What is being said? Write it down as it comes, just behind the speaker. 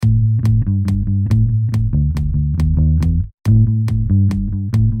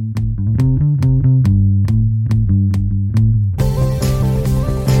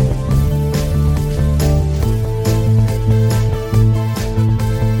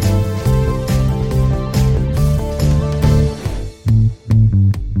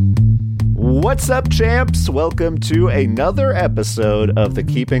What's up, champs? Welcome to another episode of the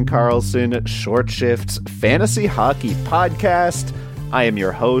Keeping Karlsson Short Shifts Fantasy Hockey Podcast. I am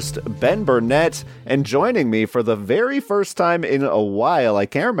your host, Ben Burnett, and joining me for the very first time in a while, I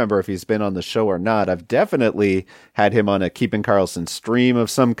can't remember if he's been on the show or not. I've definitely had him on a Keeping Karlsson stream of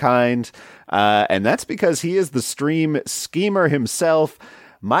some kind, and that's because he is the stream schemer himself,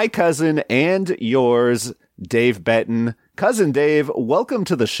 my cousin and yours, Dave Betton. Cousin Dave, welcome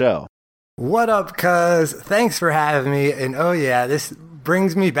to the show. What up, cuz? Thanks for having me. And oh yeah, this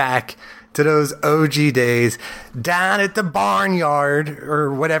brings me back to those OG days down at the barnyard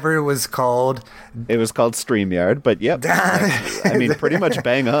or whatever it was called. It was called StreamYard, but yep. I mean, pretty much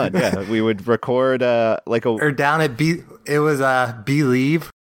bang on. Yeah, we would record or down at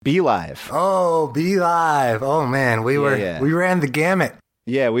Believe. Be Live. Oh, Be Live. Oh man, we ran the gamut.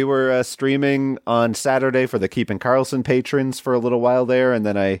 Yeah, we were streaming on Saturday for the Keeping Karlsson patrons for a little while there, and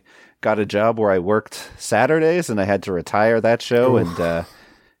then I got a job where I worked Saturdays, and I had to retire that show, and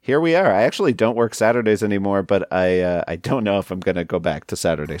here we are. I actually don't work Saturdays anymore, but I don't know if I'm going to go back to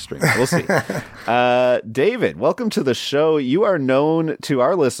Saturday streaming. We'll see. David, welcome to the show. You are known to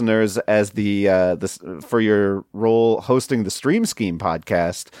our listeners as for your role hosting the Stream Scheme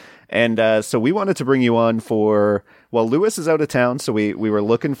podcast. And so we wanted to bring you on Lewis is out of town, so we were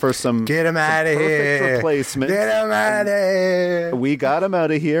looking for some Get him out of here. Replacement. Get him out of here. We got him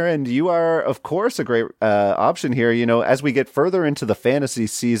out of here, and you are, of course, a great option here. You know, as we get further into the fantasy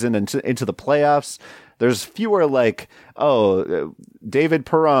season and into the playoffs, there's fewer David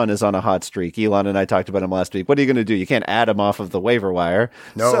Perron is on a hot streak. Elon and I talked about him last week. What are you going to do? You can't add him off of the waiver wire.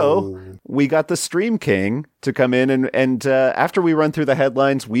 No. So we got the Stream King to come in, and after we run through the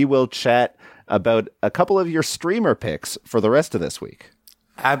headlines, we will chat about a couple of your streamer picks for the rest of this week.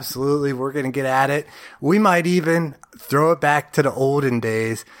 Absolutely. We're going to get at it. We might even throw it back to the olden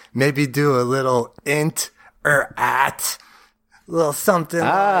days. Maybe do a little int or at, a little something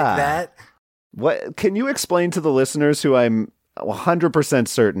like that. What can you explain to the listeners who I'm 100%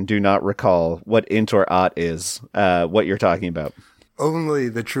 certain do not recall what int or at is, what you're talking about? Only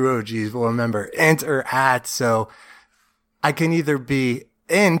the true OGs will remember int or at. So I can either be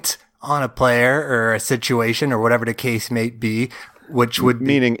int on a player or a situation or whatever the case may be, which would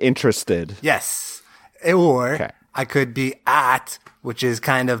meaning interested. Yes. Or I could be at, which is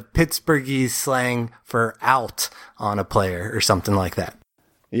kind of Pittsburghese slang for out on a player or something like that.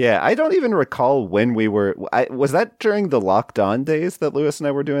 Yeah, I don't even recall when we were. Was that during the Locked On days that Lewis and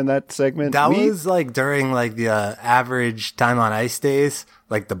I were doing that segment? That was like during like the average time on ice days,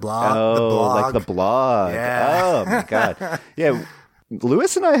 like the blog. Like the blog. Yeah. Oh my god. Yeah.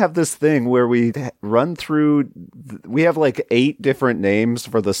 Lewis and I have this thing where we run through. We have like 8 different names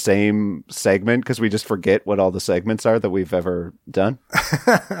for the same segment because we just forget what all the segments are that we've ever done.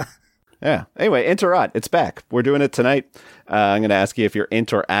 Yeah. Anyway, int or at, it's back. We're doing it tonight. I'm going to ask you if you're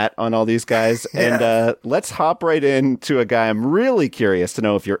int or at on all these guys. Yeah. And let's hop right into a guy I'm really curious to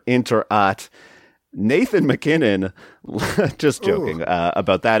know if you're int or at. Nathan MacKinnon. Just joking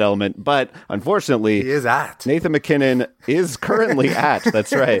about that element. But unfortunately, he is at. Nathan MacKinnon is currently at.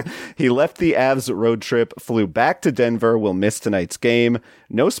 That's right. He left the Avs road trip, flew back to Denver, will miss tonight's game.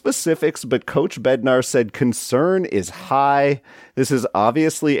 No specifics, but Coach Bednar said concern is high. This is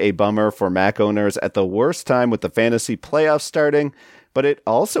obviously a bummer for Mac owners at the worst time with the fantasy playoffs starting, but it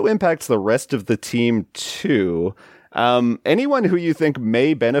also impacts the rest of the team too. Anyone who you think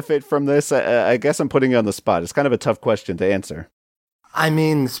may benefit from this? I guess I'm putting you on the spot. It's kind of a tough question to answer. I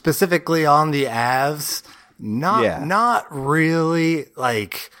mean, specifically on the Avs, not really.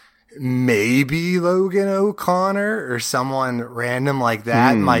 Like maybe Logan O'Connor or someone random like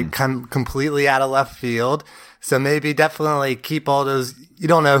that might come completely out of left field. So maybe definitely keep all those. You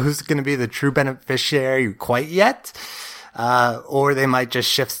don't know who's going to be the true beneficiary quite yet. Or they might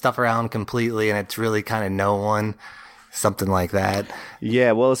just shift stuff around completely and it's really kind of no one. Something like that.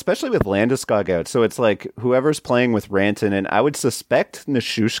 Yeah, well, especially with Landeskog out. So it's like whoever's playing with Rantanen, and I would suspect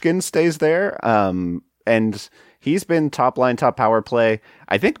Nichushkin stays there. And he's been top line, top power play.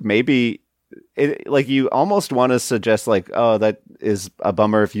 I think maybe you almost want to suggest that is a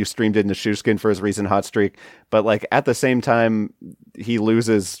bummer if you streamed in Nichushkin for his recent hot streak. But at the same time, he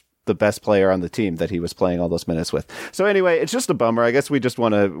loses the best player on the team that he was playing all those minutes with. So anyway, it's just a bummer. I guess we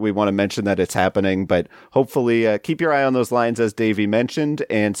want to mention that it's happening, but hopefully keep your eye on those lines as Davey mentioned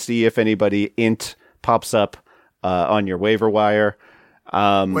and see if anybody int pops up on your waiver wire.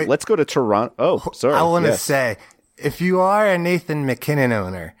 Let's go to Toronto. Oh, sorry. I want to say, if you are a Nathan MacKinnon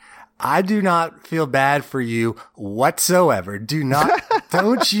owner, I do not feel bad for you whatsoever.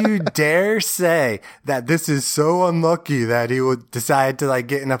 Don't you dare say that this is so unlucky that he would decide to like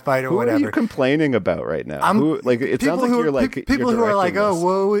get in a fight or whatever. Who are you complaining about right now? It sounds like you're like people who are like,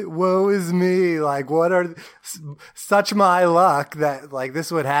 oh, woe is me. Like, what are such my luck that like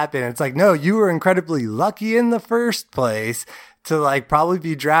this would happen? It's like, no, you were incredibly lucky in the first place to like probably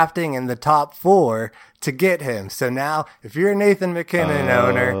be drafting in the top 4 to get him. So now if you're a Nathan MacKinnon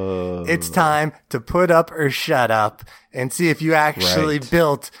owner, it's time to put up or shut up and see if you actually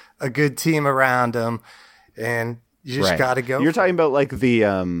built a good team around him. And you just got to go. You're talking about like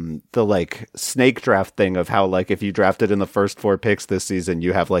the like snake draft thing of how like if you drafted in the first 4 picks this season,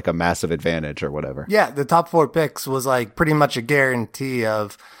 you have like a massive advantage or whatever. Yeah. The top 4 picks was like pretty much a guarantee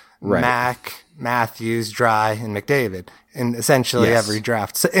of Mac, Matthews, Dry, and McDavid in essentially every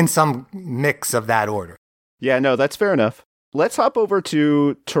draft, so in some mix of that order. Yeah, no, that's fair enough. Let's hop over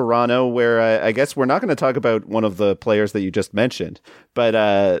to Toronto, where I guess we're not going to talk about one of the players that you just mentioned,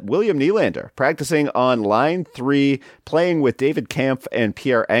 but William Nylander practicing on line 3, playing with David Kampf and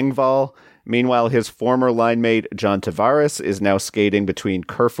Pierre Engvall. Meanwhile, his former line mate John Tavares is now skating between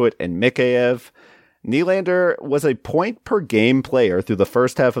Kerfoot and Mikheyev. Nylander was a point-per-game player through the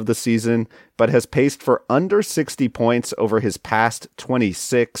first half of the season, but has paced for under 60 points over his past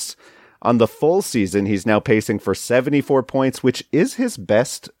 26. On the full season, he's now pacing for 74 points, which is his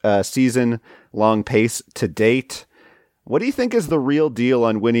best season-long pace to date. What do you think is the real deal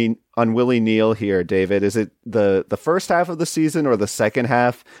on Willie Neal here, David? Is it the first half of the season or the second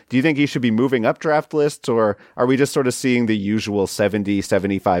half? Do you think he should be moving up draft lists, or are we just sort of seeing the usual 70,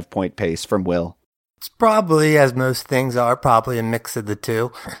 75-point pace from Will? It's probably, as most things are, probably a mix of the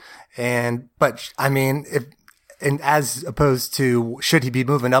two. But I mean, as opposed to should he be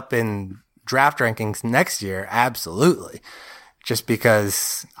moving up in draft rankings next year? Absolutely. Just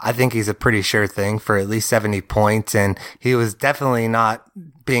because I think he's a pretty sure thing for at least 70 points. And he was definitely not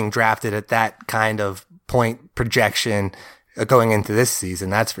being drafted at that kind of point projection going into this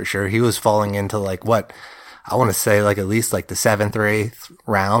season. That's for sure. He was falling into like I want to say like at least like the 7th or 8th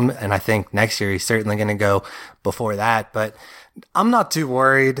round. And I think next year he's certainly going to go before that. But I'm not too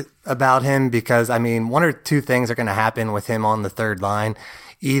worried about him because, I mean, one or two things are going to happen with him on the third line.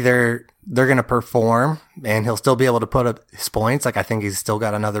 Either they're going to perform and he'll still be able to put up his points. Like I think he's still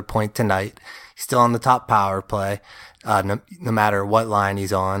got another point tonight. He's still on the top power play, no matter what line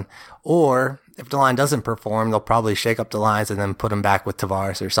he's on. Or if the line doesn't perform, they'll probably shake up the lines and then put him back with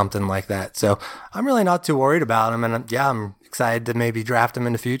Tavares or something like that. So I'm really not too worried about him. And I'm excited to maybe draft him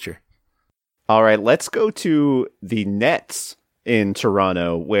in the future. All right, let's go to the Nets in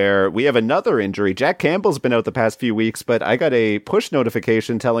Toronto, where we have another injury. Jack Campbell's been out the past few weeks, but I got a push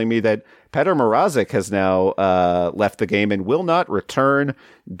notification telling me that Petr Mrazek has now left the game and will not return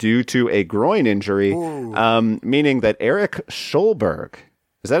due to a groin injury, meaning that Eric Schulberg,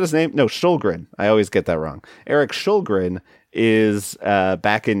 is that his name? No, Shulgren. I always get that wrong. Eric Shulgren is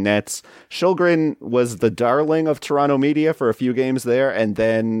back in nets. Shulgren was the darling of Toronto media for a few games there and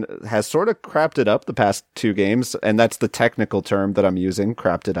then has sort of crapped it up the past 2 games, and that's the technical term that I'm using,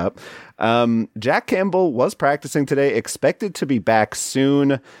 crapped it up. Jack Campbell was practicing today, expected to be back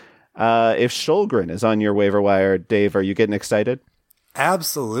soon. If Shulgren is on your waiver wire, Dave, are you getting excited?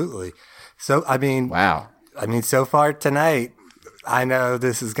 Absolutely. So, I mean, wow. I mean, so far tonight, I know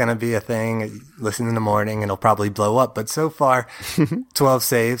this is going to be a thing. Listen in the morning and it'll probably blow up. But so far, 12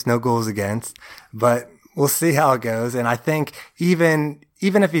 saves, no goals against. But we'll see how it goes. And I think even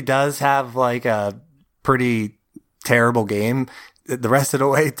if he does have like a pretty terrible game the rest of the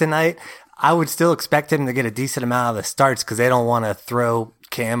way tonight, I would still expect him to get a decent amount of the starts because they don't want to throw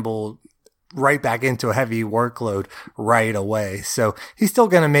Campbell right back into a heavy workload right away. So he's still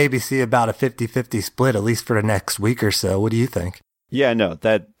going to maybe see about a 50-50 split, at least for the next week or so. What do you think? Yeah, no,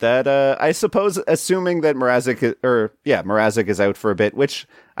 that I suppose, assuming that Mrazek is out for a bit, which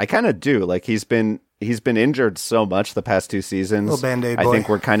I kind of do. Like he's been injured so much the past 2 seasons. Little Band-Aid boy. I think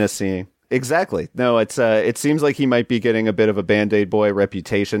we're kind of seeing exactly. No, it seems like he might be getting a bit of a Band-Aid boy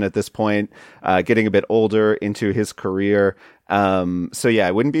reputation at this point, getting a bit older into his career. So yeah,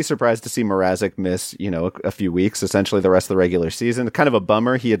 I wouldn't be surprised to see Mrazek miss, a few weeks, essentially the rest of the regular season. Kind of a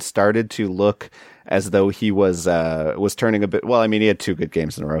bummer. He had started to look as though he was turning a bit. Well, I mean, he had 2 good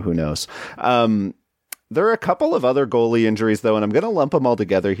games in a row. Who knows? There are a couple of other goalie injuries, though, and I'm going to lump them all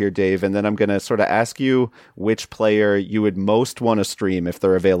together here, Dave, and then I'm going to sort of ask you which player you would most want to stream if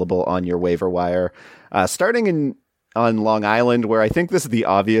they're available on your waiver wire. Starting on Long Island, where I think this is the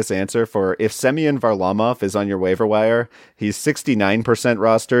obvious answer for if Semyon Varlamov is on your waiver wire. He's 69%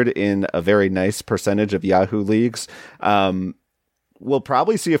 rostered in a very nice percentage of Yahoo leagues. we'll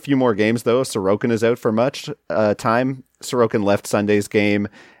probably see a few more games, though. Sorokin is out for much time. Sorokin left Sunday's game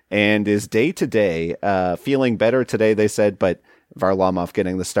and is day-to-day. Feeling better today, they said, but Varlamov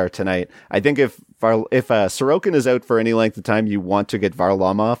getting the start tonight. I think if Sorokin is out for any length of time, you want to get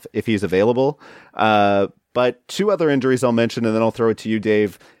Varlamov if he's available. But two other injuries I'll mention, and then I'll throw it to you,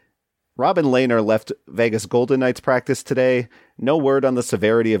 Dave. Robin Lehner left Vegas Golden Knights practice today. No word on the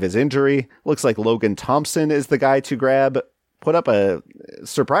severity of his injury. Looks like Logan Thompson is the guy to grab. Put up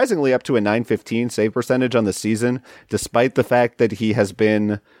surprisingly up to a .915 save percentage on the season, despite the fact that he's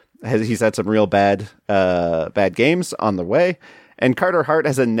had some real bad games on the way. And Carter Hart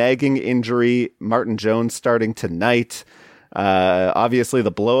has a nagging injury. Martin Jones starting tonight. Obviously, the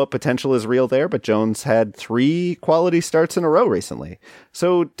blow-up potential is real there, but Jones had 3 quality starts in a row recently.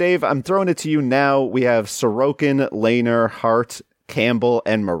 So, Dave, I'm throwing it to you now. We have Sorokin, Lehner, Hart, Campbell,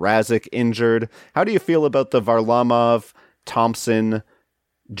 and Mrazek injured. How do you feel about the Varlamov, Thompson,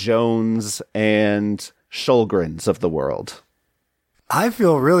 Jones, and Shulgrens of the world? I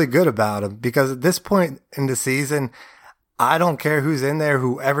feel really good about him because at this point in the season, I don't care who's in there.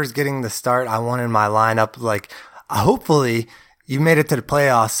 Whoever's getting the start, I want in my lineup. Like, hopefully you made it to the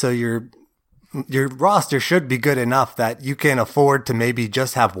playoffs, so your roster should be good enough that you can afford to maybe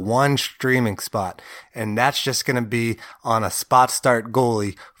just have one streaming spot. And that's just going to be on a spot start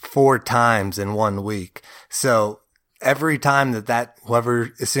goalie 4 times in 1 week. So every time as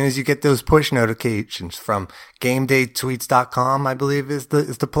soon as you get those push notifications from GameDayTweets.com, I believe is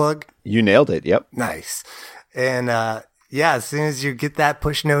the plug. You nailed it. Yep. Nice. And, as soon as you get that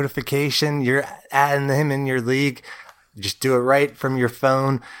push notification, you're adding him in your league. Just do it right from your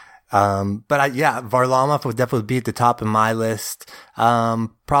phone. Varlamov would definitely be at the top of my list.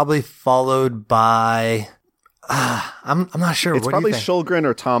 Probably followed by, I'm not sure. It's probably Shulgren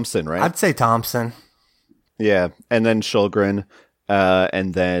or Thompson, right? I'd say Thompson. Yeah, and then Shulgren,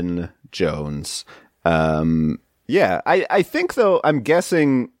 and then Jones. I think, though, I'm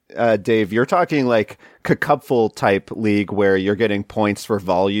guessing, Dave, you're talking like Cupful type league where you're getting points for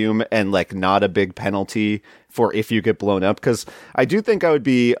volume and like not a big penalty for if you get blown up. Because I do think I would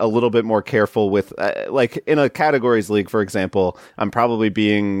be a little bit more careful with like in a categories league, for example, I'm probably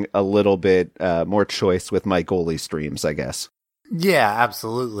being a little bit more choice with my goalie streams, I guess. Yeah,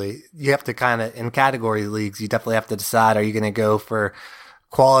 absolutely. You have to kind of, in category leagues, you definitely have to decide, are you going to go for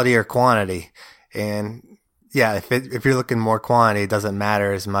quality or quantity? And yeah, if you're looking more quantity, it doesn't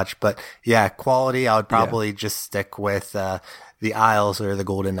matter as much. But yeah, quality, I would probably just stick with the Isles or the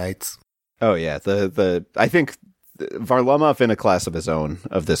Golden Knights. Oh yeah, I think Varlamov in a class of his own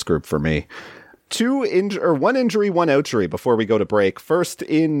of this group for me. 1 injury, 1 outury before we go to break. First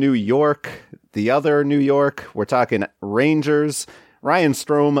in New York, the other New York, we're talking Rangers. Ryan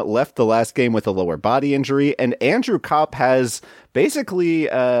Strome left the last game with a lower body injury, and Andrew Kopp has basically,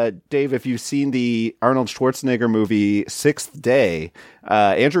 Dave, if you've seen the Arnold Schwarzenegger movie Sixth Day,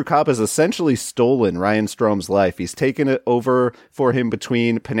 Andrew Kopp has essentially stolen Ryan Strome's life. He's taken it over for him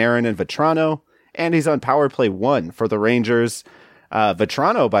between Panarin and Vetrano, and he's on power play 1 for the Rangers.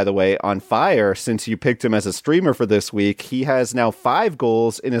 Vetrano, by the way, on fire since you picked him as a streamer for this week. He has now 5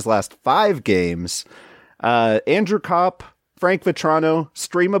 goals in his last 5 games. Andrew Kopp, Frank Vetrano,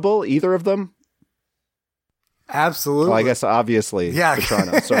 streamable, either of them? Absolutely. Well, I guess obviously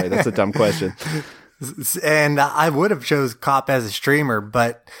Vetrano. Sorry, that's a dumb question. And I would have chose Kopp as a streamer,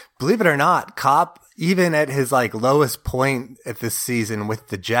 but believe it or not, Kopp, even at his like lowest point at this season with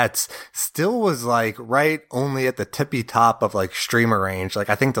the Jets, still was like right only at the tippy top of like streamer range.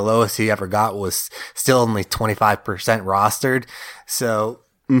 Like I think the lowest he ever got was still only 25% rostered. So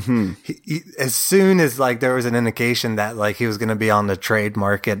he, as soon as like there was an indication that like he was going to be on the trade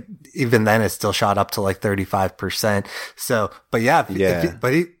market, even then it still shot up to like 35%. So, but yeah,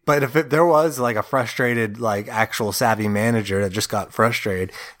 if there was like a frustrated, like actual savvy manager that just got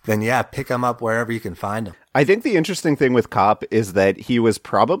frustrated, then yeah, pick him up wherever you can find him. I think the interesting thing with Kopp is that he was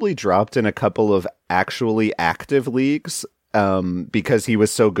probably dropped in a couple of actually active leagues. Because he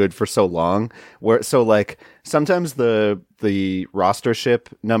was so good for so long, so like sometimes the rostership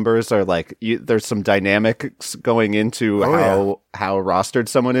numbers are like there's some dynamics going into how rostered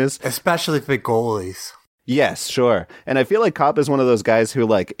someone is, especially for goalies. Yes, sure. And I feel like Kopp is one of those guys who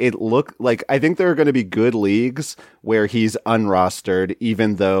like I think there are going to be good leagues where he's unrostered,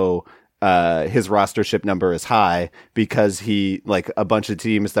 even though his rostership number is high, because he like a bunch of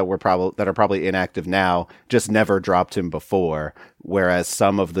teams that are probably inactive now just never dropped him before, whereas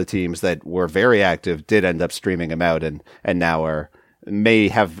some of the teams that were very active did end up streaming him out and now may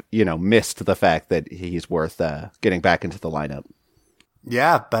have missed the fact that he's worth getting back into the lineup.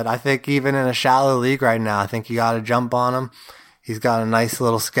 Yeah, but I think even in a shallow league right now, I think you got to jump on him. He's got a nice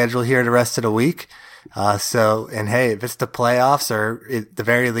little schedule here the rest of the week. And hey, if it's the playoffs or at the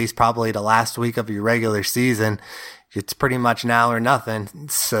very least probably the last week of your regular season, it's pretty much now or nothing.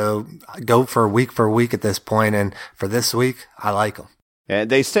 So go for week at this point. And for this week, I like him. And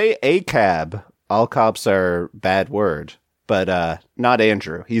they say ACAB. All cops are bad word, but not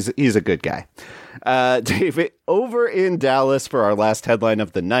Andrew. He's a good guy. David, over in Dallas for our last headline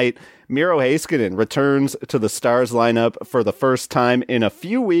of the night, Miro Heiskanen returns to the Stars lineup for the first time in a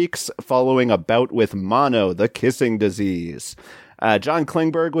few weeks following a bout with mono, the kissing disease. John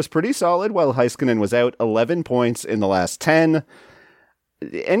Klingberg was pretty solid while Heiskanen was out, 11 points in the last 10.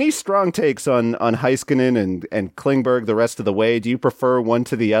 Any strong takes on Heiskanen and Klingberg the rest of the way? Do you prefer one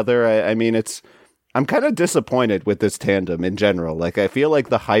to the other? I mean, I'm kind of disappointed with this tandem in general. Like, I feel like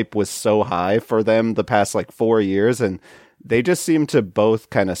the hype was so high for them the past 4 years, and they just seem to both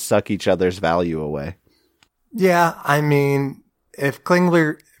kind of suck each other's value away. Yeah, I mean, if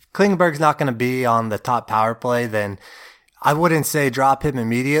Klingberg's not going to be on the top power play, then I wouldn't say drop him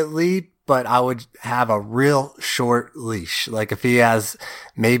immediately, but I would have a real short leash. Like if he has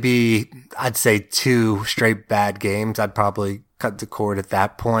maybe, I'd say 2 straight bad games, I'd probably cut the cord at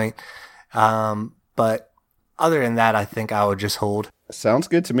that point. But other than that, I think I would just hold. Sounds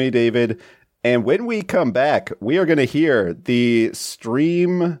good to me, David. And when we come back, we are going to hear the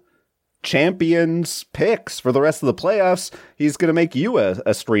Stream champions picks for the rest of the playoffs. He's going to make you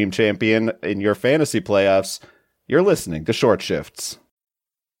a Stream champion in your fantasy playoffs. You're listening to Short Shifts.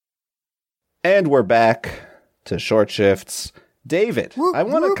 And we're back to Short Shifts. David, I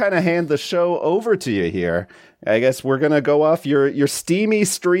want to kind of hand the show over to you here. I guess we're going to go off your steamy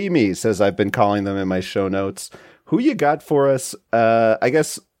streamies, as I've been calling them in my show notes. Who you got for us? I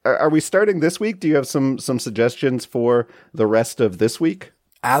guess, are we starting this week? Do you have some suggestions for the rest of this week?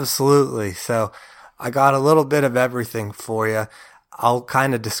 Absolutely. So I got a little bit of everything for you. I'll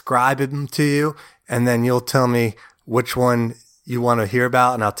kind of describe them to you, and then you'll tell me which one you want to hear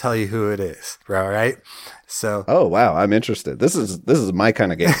about, and I'll tell you who it is. All right? So. Oh, wow. I'm interested. This is my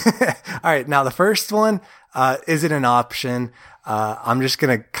kind of game. All right. Now, the first one isn't an option. I'm just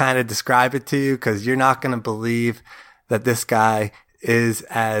going to kind of describe it to you because you're not going to believe that this guy is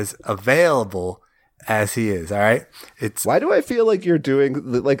as available as he is. All right. Why do I feel like you're doing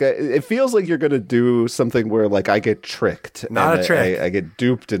it feels like you're going to do something where I get tricked. Not a trick. I get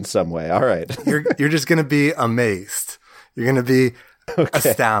duped in some way. All right. You're just going to be amazed. You're going to be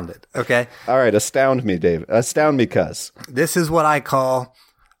astounded. Okay. All right. Astound me, Dave. Astound me, cuz. This is what I call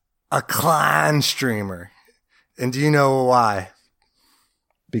a clan streamer. And do you know why?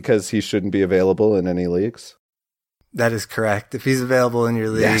 Because he shouldn't be available in any leagues? That is correct. If he's available in your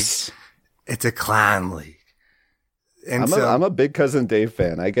league, yes. It's a clan league. And I'm a big Cousin Dave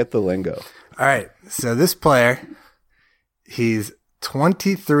fan. I get the lingo. All right. So this player, he's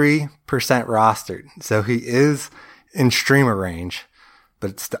 23% rostered. So he is in streamer range, but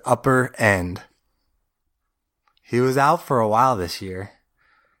it's the upper end. He was out for a while this year,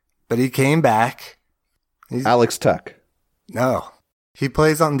 but he came back. Alex Tuck. No. He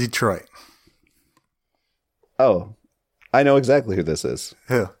plays on Detroit. Oh, I know exactly who this is.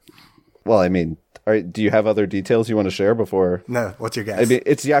 Who? Well, I mean, do you have other details you want to share before? No. What's your guess? I mean,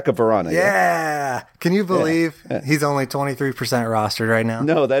 it's Jakub Vrana. Yeah. Can you believe he's only 23% rostered right now?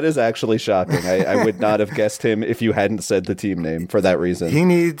 No, that is actually shocking. I would not have guessed him if you hadn't said the team name for that reason. He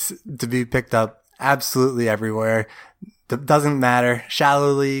needs to be picked up absolutely everywhere. Doesn't matter.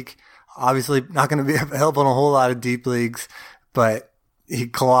 Shallow league, obviously not going to be available in a whole lot of deep leagues, but he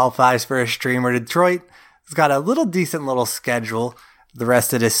qualifies for a streamer. Detroit has got a decent little schedule the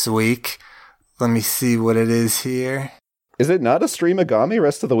rest of this week. Let me see what it is here. Is it not a Streamagami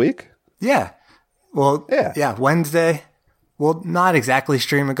rest of the week? Yeah. Well, yeah. Wednesday. Well, not exactly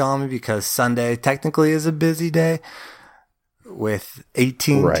Streamagami because Sunday technically is a busy day with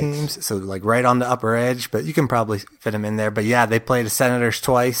 18 teams. So right on the upper edge, but you can probably fit them in there. But yeah, they play the Senators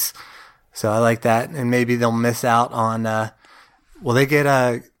twice. So I like that. And maybe they'll miss out on, will they get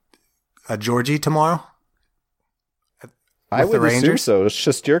a Georgie tomorrow? I would assume so.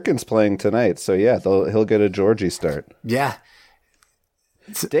 Shesterkin's playing tonight, so yeah, he'll get a Georgie start. Yeah,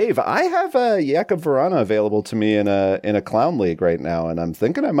 Dave, I have Jakub Vrana available to me in a clown league right now, and I'm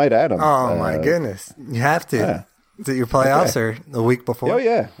thinking I might add him. Oh my goodness, you have to. Yeah. Is it your playoffs or the week before? Oh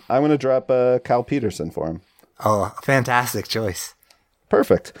yeah, I'm going to drop Cal Peterson for him. Oh, fantastic choice.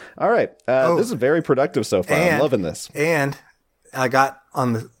 Perfect. All right, this is very productive so far. I'm loving this. And I got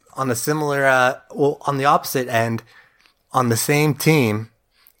on the similar, on the opposite end. On the same team,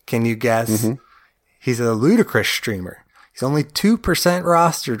 can you guess? Mm-hmm. He's a ludicrous streamer. He's only 2%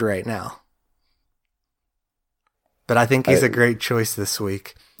 rostered right now. but I think he's a great choice this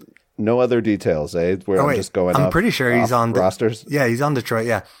week. No other details, eh? Where I'm just going. I'm pretty sure he's on rosters. Yeah, he's on Detroit.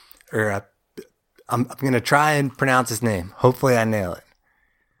 Yeah, or I'm gonna try and pronounce his name. Hopefully, I nail it.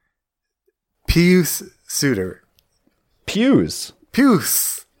 Pius Suter. Pius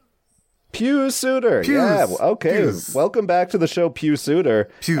Suter. Yeah. Okay. Pius. Welcome back to the show, Pius Suter.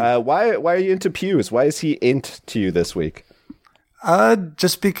 Why are you into Pius? Why is he into you this week?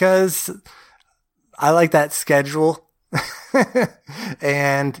 Just because I like that schedule.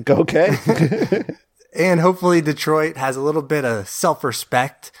 And okay. And hopefully Detroit has a little bit of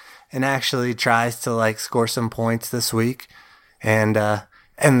self-respect and actually tries to like score some points this week and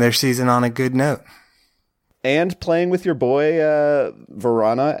end their season on a good note. And playing with your boy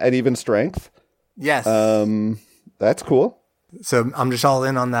Verana at even strength. Yes. That's cool. So I'm just all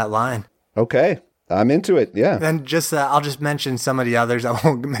in on that line. Okay. I'm into it. Yeah. And just I'll just mention some of the others. I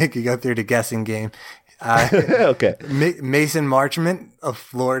won't make you go through the guessing game. Okay. Mason Marchment of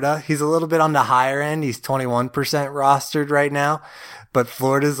Florida. He's a little bit on the higher end. He's 21% rostered right now, but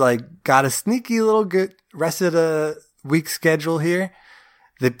Florida's like got a sneaky little good rest of the week schedule here.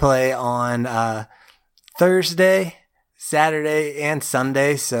 They play on Thursday, Saturday, and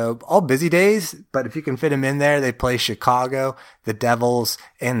Sunday. So all busy days, but if you can fit them in there, they play Chicago, the Devils,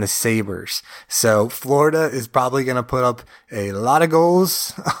 and the Sabres. So Florida is probably going to put up a lot of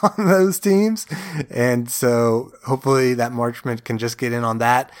goals on those teams. And so hopefully that Marchment can just get in on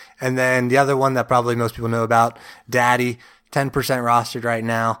that. And then the other one that probably most people know about, Daddy, 10% rostered right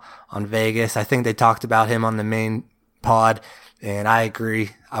now on Vegas. I think they talked about him on the main pod, and I agree.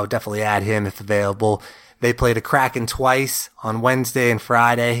 I would definitely add him if available. They played a Kraken twice on Wednesday and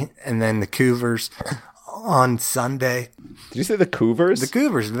Friday, and then the Cougars on Sunday. Did you say the Cougars? The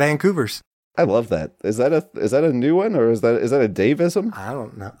Cougars, the Vancouvers. I love that. Is that a new one, or is that a Davism? I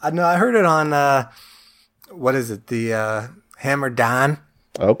don't know. I heard it on what is it? The Hammer Don.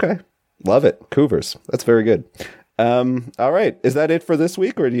 Okay, love it. Cougars. That's very good. All right, is that it for this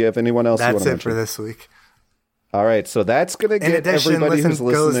week, or do you have anyone else? That's it for this week. All right, so that's going to get everybody who's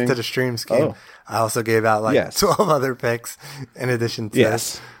listening. Goes to the stream scheme. I also gave out 12 other picks in addition to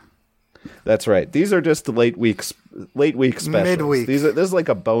this. That's right. These are just the late week specials. Midweek. This is like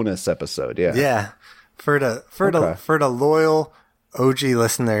a bonus episode. Yeah. Yeah. For the loyal OG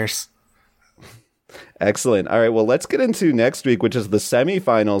listeners. Excellent. All right. Well, let's get into next week, which is the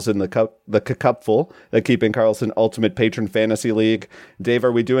semifinals in the Cupful, the Keeping Karlsson Ultimate Patron Fantasy League. Dave,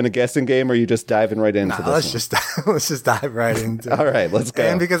 are we doing a guessing game, or are you just diving right into this? Let's just dive right into it. All right, let's go.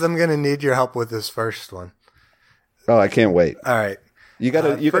 And because I'm going to need your help with this first one. Oh, I can't wait. All right. You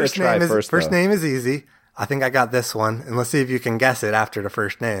gotta try first. First name is easy. I think I got this one, and let's see if you can guess it after the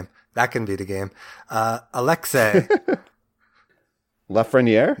first name. That can be the game. Alexei.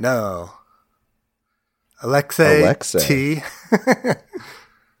 Lafreniere? No. Alexei T.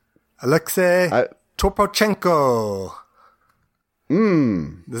 Alexei Torpochenko.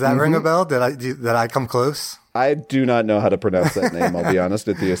 Does that ring a bell? Did I come close? I do not know how to pronounce that name, I'll be honest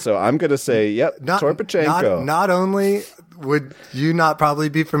with you. So I'm going to say, Torpochenko. Not only would you not probably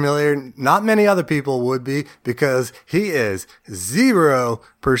be familiar, not many other people would be, because he is 0%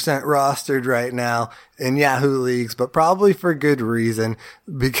 rostered right now in Yahoo leagues, but probably for good reason,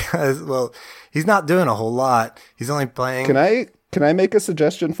 because, well, he's not doing a whole lot. He's only playing. Can I make a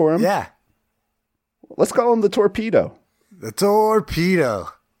suggestion for him? Yeah. Let's call him the Torpedo. The Torpedo.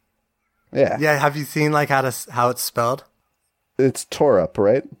 Yeah. Yeah. Have you seen like how it's spelled? It's Torup,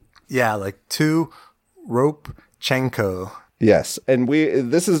 right? Yeah, like Ropchenko. Yes, and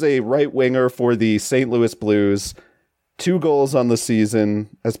this is a right winger for the St. Louis Blues. 2 goals on the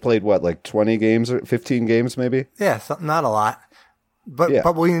season. Has played like 20 games or 15 games maybe? Yeah, not a lot.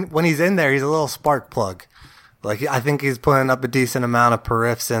 But when he's in there, he's a little spark plug. Like, I think he's putting up a decent amount of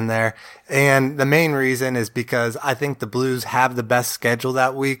periffs in there. And the main reason is because I think the Blues have the best schedule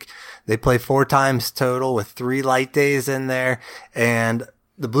that week. They play 4 times total with 3 light days in there. And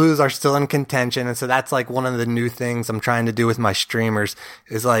the Blues are still in contention. And so that's like one of the new things I'm trying to do with my streamers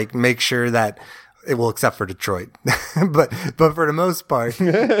is like make sure that except for Detroit. but for the most part,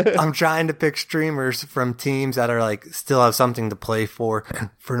 I'm trying to pick streamers from teams that are like still have something to play for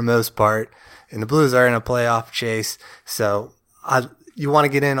the most part. And the Blues are in a playoff chase. So you want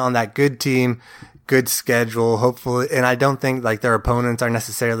to get in on that good team, good schedule, hopefully. And I don't think like their opponents are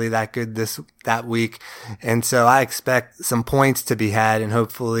necessarily that good that week. And so I expect some points to be had, and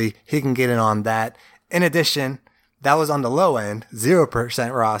hopefully he can get in on that. In addition, that was on the low end, 0%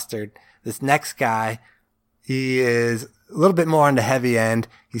 rostered. This next guy, he is a little bit more on the heavy end.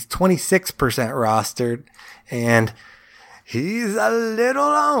 He's 26% rostered, and he's a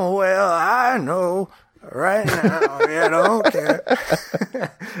little unwell, I know. Right now, you don't care.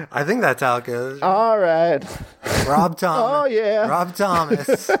 I think that's how it goes. All right. Rob Thomas. Oh, yeah. Rob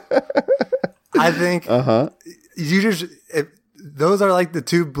Thomas. I think you just, those are like the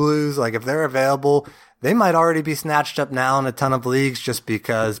two blues. Like if they're available, they might already be snatched up now in a ton of leagues just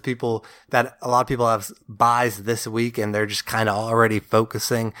because a lot of people have buys this week and they're just kind of already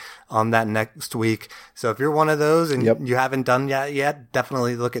focusing on that next week. So if you're one of those and you haven't done that yet,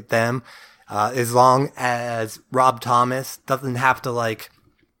 definitely look at them. As long as Rob Thomas doesn't have to like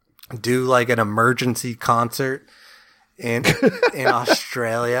do like an emergency concert in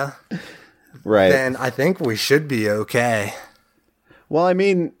Australia, right? Then I think we should be okay. Well, I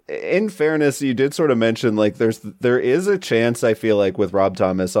mean, in fairness, you did sort of mention like there is a chance, I feel like, with Rob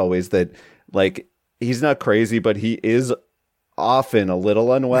Thomas always that like he's not crazy, but he is often a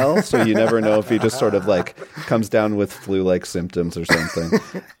little unwell. So you never know if he just sort of like comes down with flu-like symptoms or something.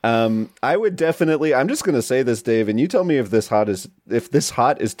 I would definitely, I'm just going to say this, Dave, and you tell me if this hot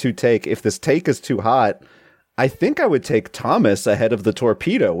is too take. If this take is too hot, I think I would take Thomas ahead of the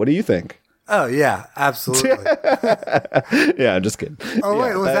Torpedo. What do you think? Oh, yeah, absolutely. Yeah, I'm just kidding. Oh,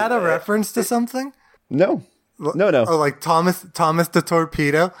 wait, was that a reference to something? No. Oh, like Thomas the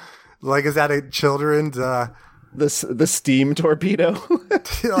Torpedo? Like, is that a children's... The steam torpedo?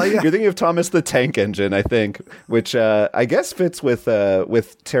 Oh, yeah. You're thinking of Thomas the Tank Engine, I think, which I guess fits with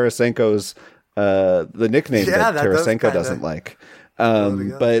Tarasenko's, the nickname that Tarasenko doesn't like.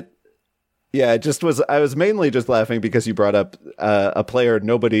 But... yeah, I was mainly just laughing because you brought up a player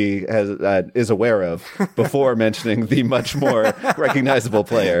nobody is aware of before mentioning the much more recognizable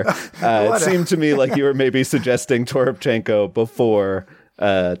player. It seemed to me like you were maybe suggesting Toropchenko before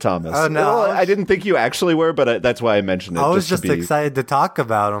Thomas. Oh, no. Well, I didn't think you actually were, but that's why I mentioned it. I was just excited to talk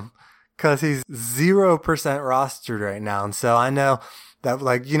about him because he's 0% rostered right now. And so I know that,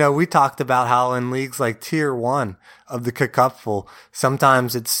 like, we talked about how in leagues like tier 1 of the Cupful,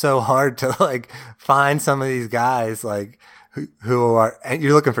 sometimes it's so hard to like find some of these guys like who are, and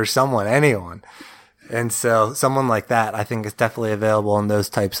you're looking for anyone. And so someone like that, I think is definitely available in those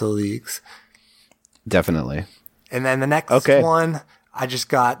types of leagues. Definitely. And then the next one, I just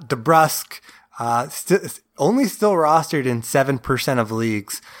got DeBrusk, only still rostered in 7% of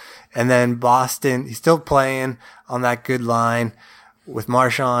leagues. And then Boston, he's still playing on that good line with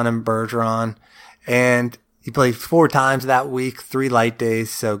Marchand and Bergeron, and he played 4 times that week, 3 light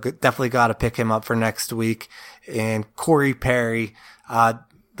days, so definitely got to pick him up for next week. And Corey Perry,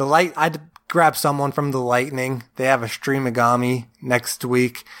 I'd grab someone from the Lightning. They have a Streamagami next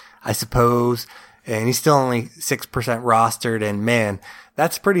week, I suppose, and he's still only 6% rostered, and man,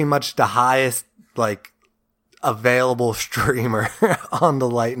 that's pretty much the highest, like, available streamer on the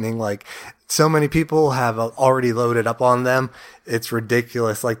Lightning. Like, so many people have already loaded up on them. It's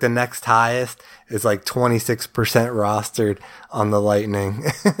ridiculous. Like the next highest is like 26% rostered on the Lightning.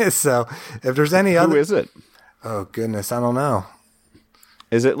 So if there's any other... Who is it? Oh, goodness. I don't know.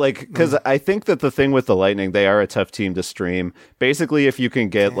 Is it like, because I think that the thing with the Lightning, they are a tough team to stream. Basically, if you can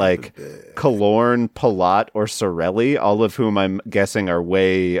get like Killorn, Palat, or Sorelli, all of whom I'm guessing are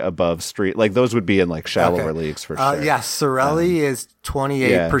way above street, like those would be in like shallower leagues for sure. Yeah, Sorelli is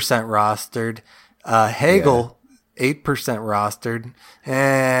 28% rostered. Hagel, 8% rostered.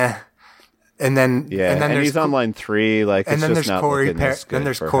 And then he's on line 3. Like, and it's then just there's not Corey Perry. Then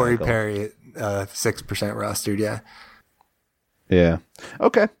there's Corey Perry at 6% rostered. Yeah. Yeah.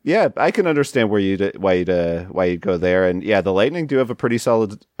 Okay. Yeah, I can understand why you'd go there. And yeah, the Lightning do have a pretty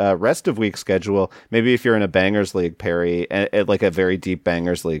solid rest of week schedule. Maybe if you're in a bangers league, Perry, like a very deep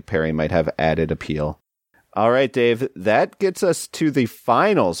bangers league, Perry might have added appeal. All right, Dave, that gets us to the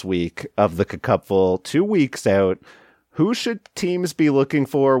finals week of the Cupful, 2 weeks out. Who should teams be looking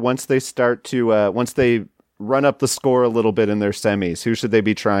for once they start to once they run up the score a little bit in their semis? Who should they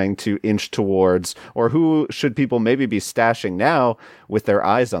be trying to inch towards, or who should people maybe be stashing now with their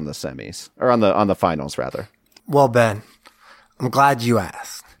eyes on the semis, or on the finals rather? Well, Ben, I'm glad you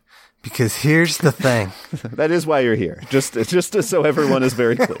asked, because here's the thing. That is why you're here. Just so everyone is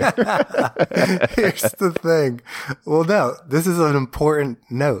very clear. Here's the thing. Well, no, this is an important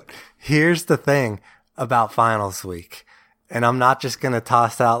note. Here's the thing about finals week, and I'm not just going to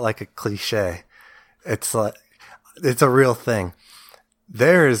toss out like a cliche. It's like, it's a real thing.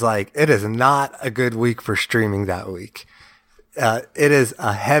 It is not a good week for streaming that week. It is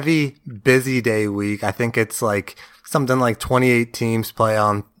a heavy, busy day week. I think it's like something like 28 teams play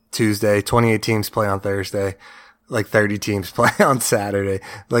on Tuesday, 28 teams play on Thursday, like 30 teams play on Saturday.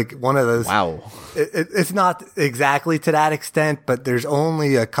 Like one of those. Wow. It's not exactly to that extent, but there's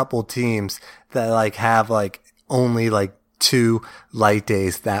only a couple teams that like have like only like 2 light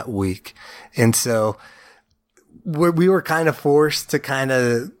days that week. And so we were kind of forced to kind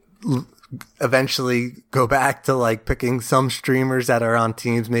of eventually go back to like picking some streamers that are on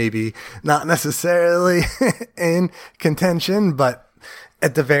teams maybe not necessarily in contention, but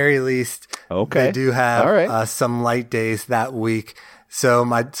at the very least, they do have some light days that week. So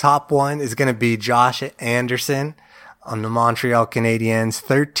my top one is going to be Josh Anderson on the Montreal Canadiens,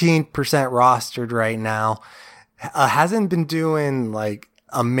 13% rostered right now. Hasn't been doing like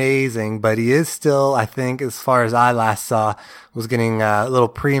amazing, but he is still, I think, as far as I last saw, was getting a little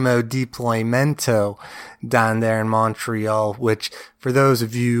primo deploymento down there in Montreal, which for those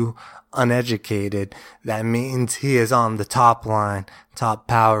of you uneducated, that means he is on the top line, top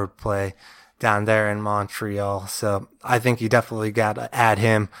power play down there in Montreal. So I think you definitely got to add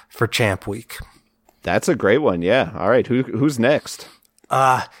him for Champ Week. That's a great one. Yeah. All right. Who's next?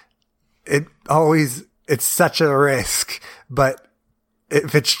 It's such a risk, but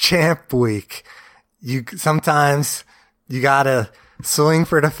if it's Champ Week, sometimes you gotta swing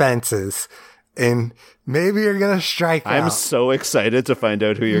for the fences, and maybe you're gonna strike out. I'm so excited to find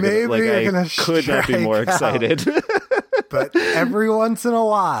out who you're gonna. Like, I could not be more excited. But every once in a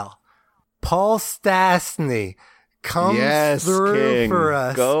while, Paul Stastny comes through for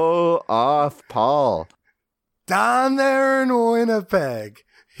us. Go off, Paul. Down there in Winnipeg,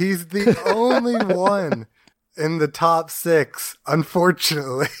 he's the only one in the top 6,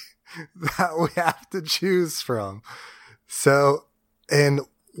 unfortunately, that we have to choose from. So, and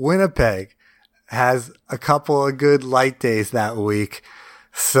Winnipeg has a couple of good light days that week.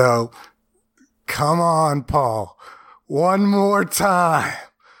 So, come on, Paul. One more time.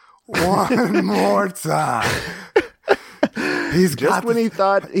 One more time. He's just when he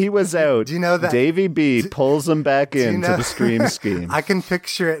thought he was out. Do you know that Davey B pulls him back into the stream scheme? I can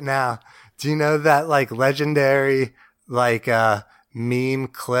picture it now. Do you know that like legendary like meme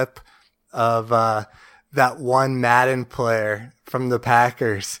clip of that one Madden player from the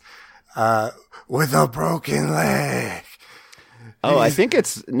Packers with a broken leg? Oh, I think you're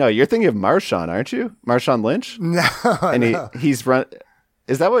thinking of Marshawn, aren't you? Marshawn Lynch? No. And he's run.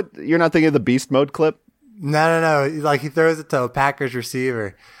 Is that what you're not thinking of the beast mode clip? No. Like he throws it to a Packers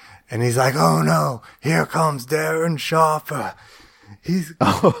receiver and he's like, "Oh no, here comes Darren Schauffer." He's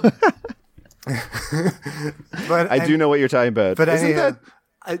but I do know what you're talking about. But isn't that?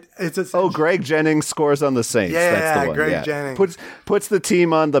 Greg Jennings scores on the Saints. Yeah, that's the one. Greg Jennings puts the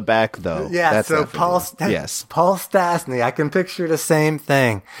team on the back though. Yeah, that's so Paul Stastny, I can picture the same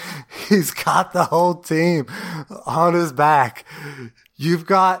thing. He's got the whole team on his back. You've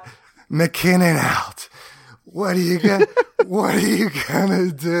got McKinnon out. What are you gonna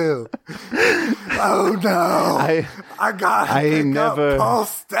do? Oh no! I ain't never Paul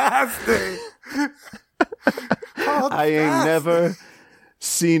Stastny. I ain't never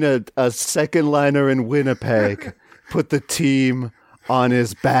seen a second liner in Winnipeg put the team on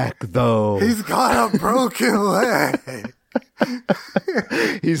his back though. He's got a broken leg.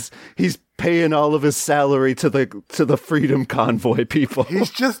 He's paying all of his salary to the Freedom Convoy people.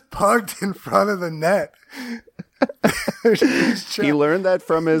 He's just parked in front of the net. He learned that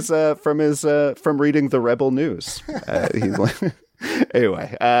from reading the Rebel News.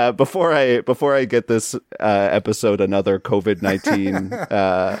 Anyway, before I get this episode another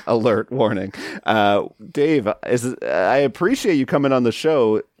COVID-19 alert warning, Dave, I appreciate you coming on the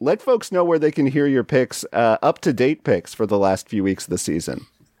show. Let folks know where they can hear your picks, up-to-date picks for the last few weeks of the season.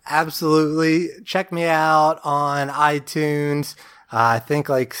 Absolutely. Check me out on iTunes. I think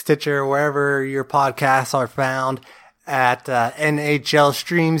like Stitcher, wherever your podcasts are found, at NHL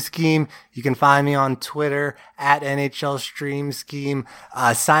Stream Scheme. You can find me on Twitter at NHL Stream Scheme.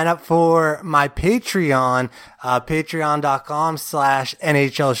 Sign up for my Patreon,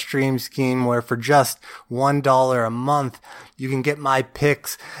 patreon.com/NHL Stream Scheme, where for just $1 a month, you can get my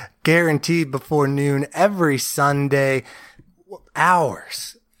picks guaranteed before noon every Sunday,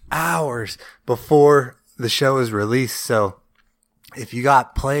 hours before the show is released. So if you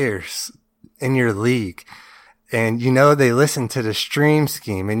got players in your league and you know they listen to the Stream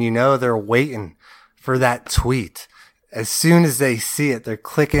Scheme and you know they're waiting for that tweet, as soon as they see it, they're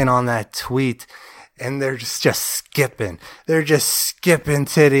clicking on that tweet and they're just skipping. They're just skipping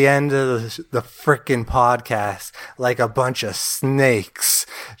to the end of the frickin' podcast like a bunch of snakes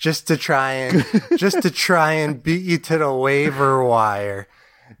just to try and beat you to the waiver wire.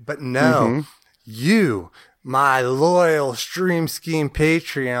 But no, you, my loyal Stream Scheme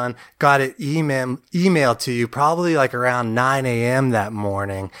Patreon, got an email to you probably like around 9 a.m. that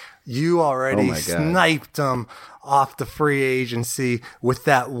morning. You already sniped them off the free agency with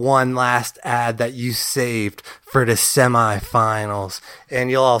that one last ad that you saved for the semifinals. And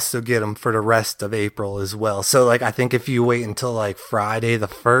you'll also get them for the rest of April as well. So like, I think if you wait until like Friday the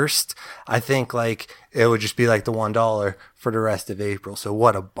 1st, I think like it would just be like the $1 for the rest of April. So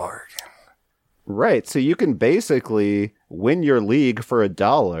what a bargain. Right. So you can basically win your league for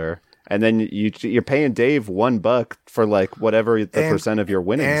 $1. And then you're paying Dave $1 for like whatever the percent of your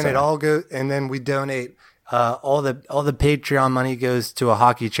winnings. And it all goes, and then we donate all the Patreon money goes to a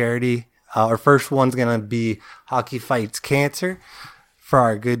hockey charity. Our first one's gonna be Hockey Fights Cancer for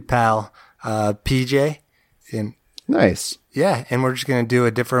our good pal PJ. And nice. Yeah, and we're just gonna do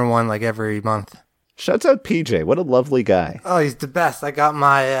a different one like every month. Shouts out PJ. What a lovely guy. Oh, he's the best. I got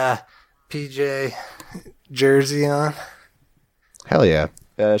my PJ jersey on. Hell yeah.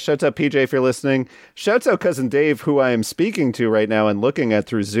 Shouts out PJ if you're listening. Shouts out Cousin Dave, who I am speaking to right now and looking at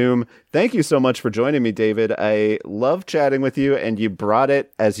through Zoom. Thank you so much for joining me, David. I love chatting with you, and you brought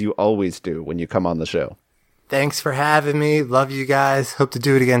it as you always do when you come on the show. Thanks for having me. Love you guys. Hope to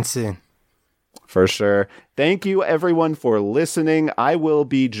do it again soon. For sure. Thank you, everyone, for listening. I will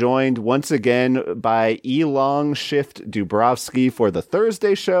be joined once again by Elong Shift Dubrovsky for the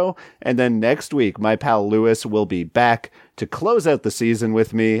Thursday show. And then next week, my pal Lewis will be back to close out the season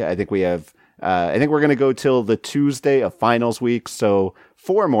with me. I think we're going to go till the Tuesday of finals week. So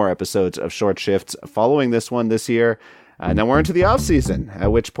 4 more episodes of Short Shifts following this one this year. And then we're into the off season,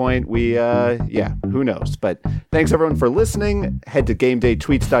 at which point who knows? But thanks everyone for listening. Head to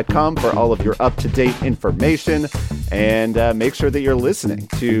GameDayTweets.com for all of your up-to-date information. And make sure that you're listening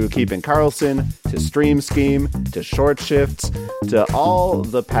to Keeping Karlsson, to Stream Scheme, to Short Shifts, to all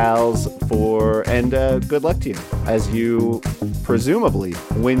the pals and good luck to you as you presumably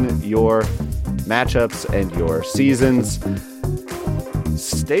win your matchups and your seasons.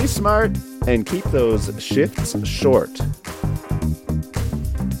 Stay smart and keep those shifts short.